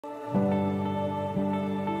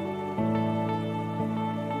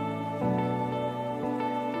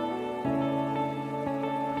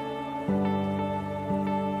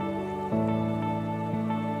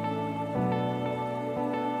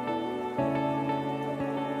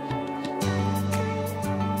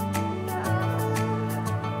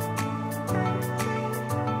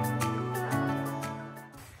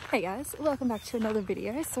Hey guys, welcome back to another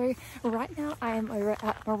video. So right now I am over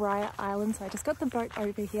at Bruny Island, so I just got the boat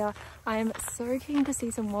over here. I am so keen to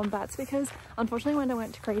see some wombats because unfortunately when I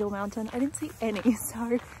went to Cradle Mountain I didn't see any,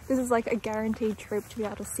 so this is like a guaranteed trip to be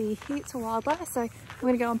able to see heaps of wildlife. So I'm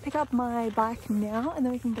going to go and pick up my bike now and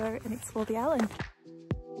then we can go and explore the island.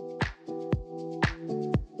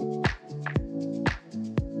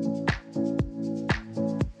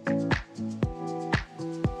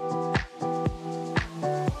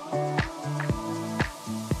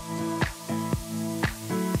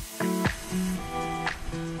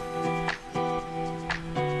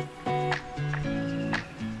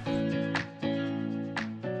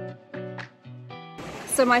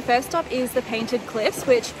 So my first stop is the Painted Cliffs,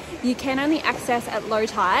 which you can only access at low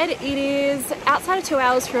tide. It is outside of 2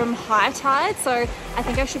 hours from high tide, so I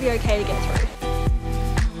think I should be okay to get through.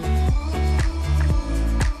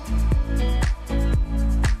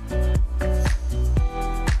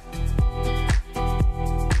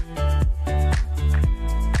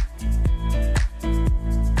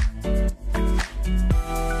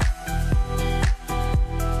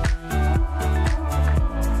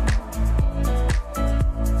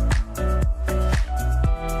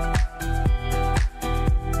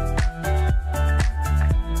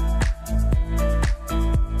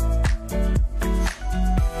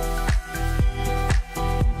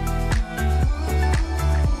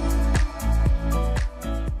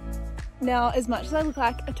 Now, as much as I look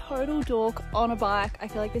like a total dork on a bike, I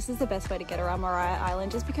feel like this is the best way to get around Bruny Island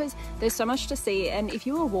just because there's so much to see, and if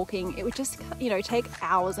you were walking it would just, you know, take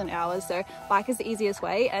hours and hours. So bike is the easiest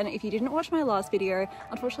way, and if you didn't watch my last video,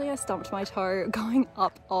 unfortunately I stumped my toe going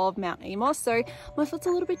up of Mount Emos, so my foot's a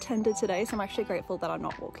little bit tender today, so I'm actually grateful that I'm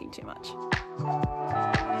not walking too much.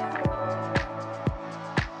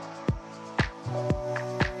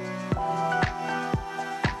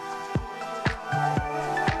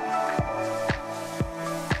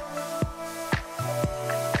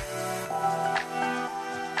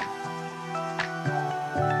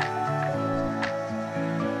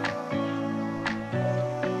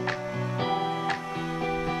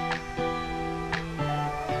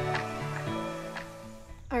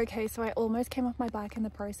 Okay, so I almost came off my bike in the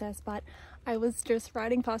process, but I was just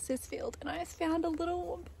riding past this field and I found a little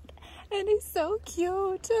wombat and he's so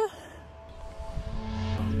cute.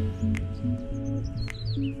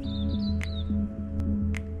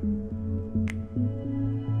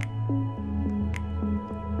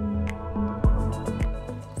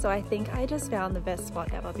 So I think I just found the best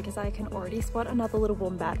spot ever because I can already spot another little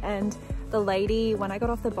wombat, and the lady, when I got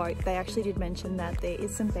off the boat, they actually did mention that there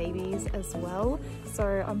is some babies as well. So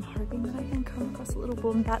I'm hoping that I can come across a little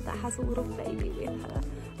wombat that has a little baby with her.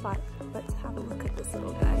 But let's have a look at this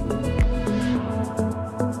little guy.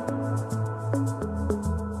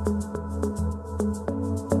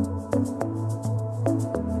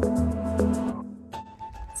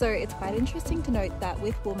 So it's quite interesting to note that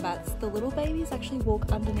with wombats, the little babies actually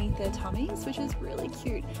walk underneath their tummies, which is really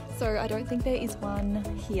cute. So I don't think there is one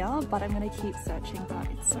here, but I'm going to keep searching, but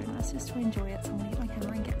it's so nice just to enjoy it. So I'm going to get my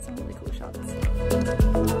camera and get some really cool shots.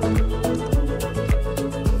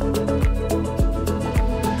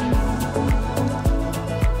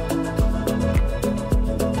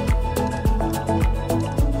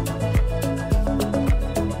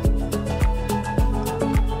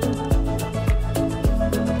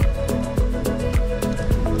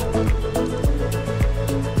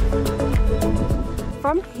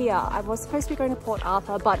 From here, I was supposed to be going to Port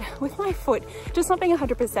Arthur, but with my foot just not being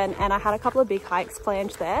 100% and I had a couple of big hikes planned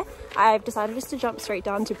there, I've decided just to jump straight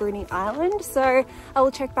down to Bruny Island. So I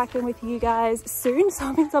will check back in with you guys soon. So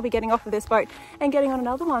it means I'll be getting off of this boat and getting on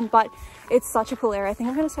another one, but it's such a cool area. I think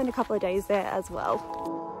I'm going to spend a couple of days there as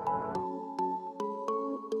well.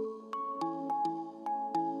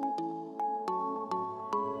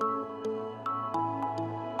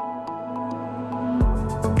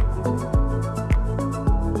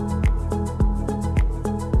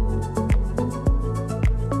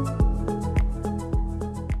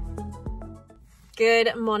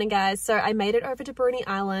 Good morning guys. So I made it over to Bruny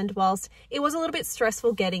Island whilst it was a little bit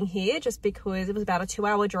stressful getting here just because it was about a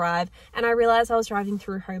 2-hour drive, and I realized I was driving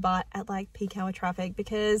through Hobart at like peak hour traffic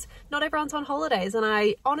because not everyone's on holidays, and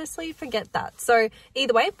I honestly forget that. So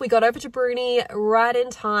either way, we got over to Bruny right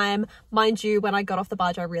in time. Mind you, when I got off the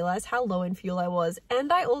barge I realized how low in fuel I was,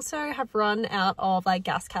 and I also have run out of like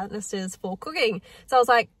gas canisters for cooking. So I was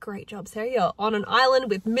like, great job Sarah, you're on an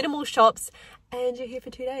island with minimal shops and you're here for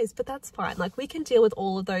 2 days, but that's fine. Like, we can deal with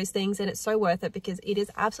all of those things, and it's so worth it because it is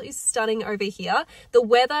absolutely stunning over here. The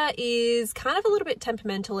weather is kind of a little bit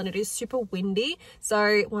temperamental and it is super windy.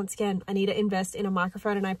 So once again, I need to invest in a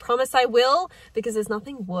microphone, and I promise I will, because there's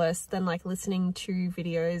nothing worse than like listening to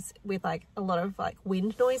videos with like a lot of like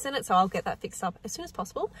wind noise in it. So I'll get that fixed up as soon as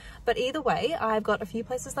possible. But either way, I've got a few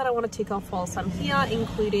places that I want to tick off whilst I'm here,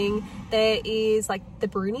 including there is like the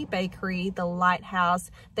Bruny Bakery, the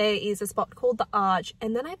Lighthouse, there is a spot called the Arch,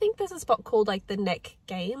 and then I think there's a spot called like the Neck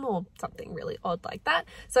Game or something really odd like that.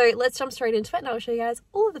 So let's jump straight into it and I'll show you guys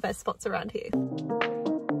all of the best spots around here.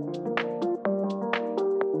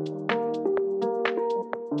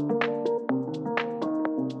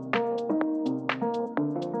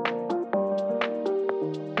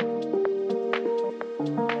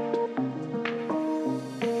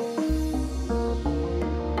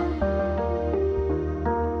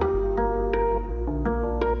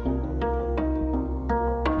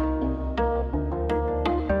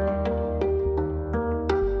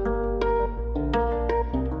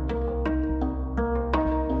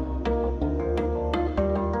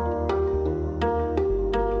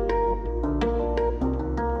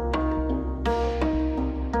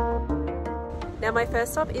 Now my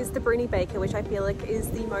first stop is the Bruny Baker, which I feel like is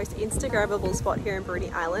the most Instagrammable spot here in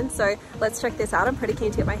Bruny Island. So let's check this out. I'm pretty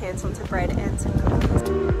keen to get my hands on some bread and some cookies.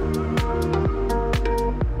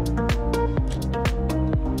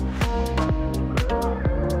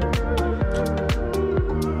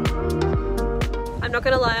 I'm not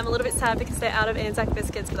gonna lie, I'm a little bit sad because they're out of Anzac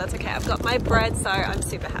biscuits, but that's okay. I've got my bread, so I'm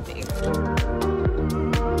super happy.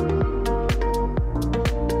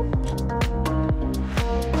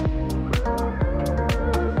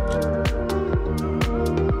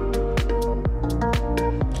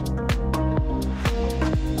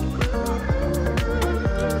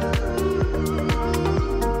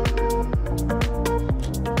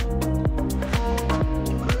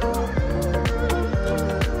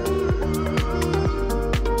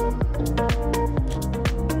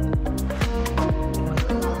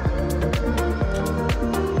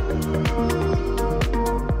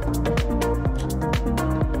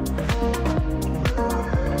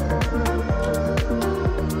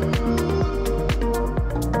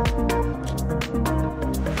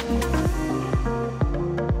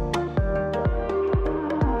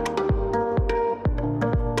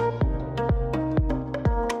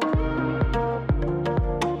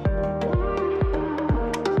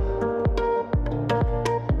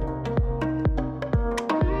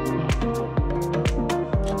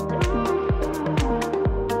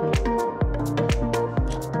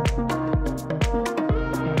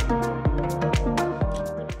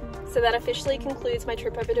 So that officially concludes my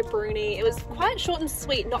trip over to Bruny. It was quite short and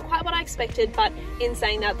sweet, not quite what I expected, but in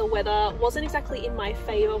saying that, the weather wasn't exactly in my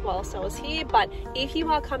favor whilst I was here. But if you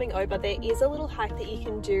are coming over, there is a little hike that you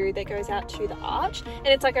can do that goes out to the Arch, and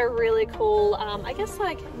it's like a really cool, I guess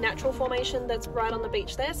like natural formation that's right on the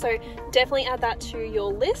beach there. So definitely add that to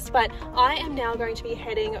your list. But I am now going to be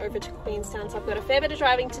heading over to Queenstown. So I've got a fair bit of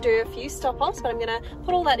driving to do, a few stop-offs, but I'm gonna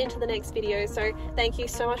put all that into the next video. So thank you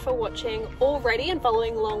so much for watching already and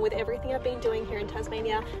following along with everything I've been doing here in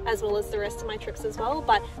Tasmania, as well as the rest of my trips as well.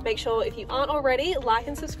 But make sure, if you aren't already, like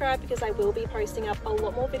and subscribe, because I will be posting up a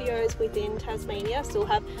lot more videos within Tasmania. Still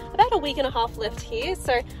have about a week and a half left here,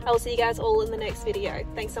 so I will see you guys all in the next video.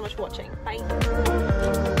 Thanks so much for watching.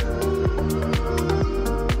 Bye.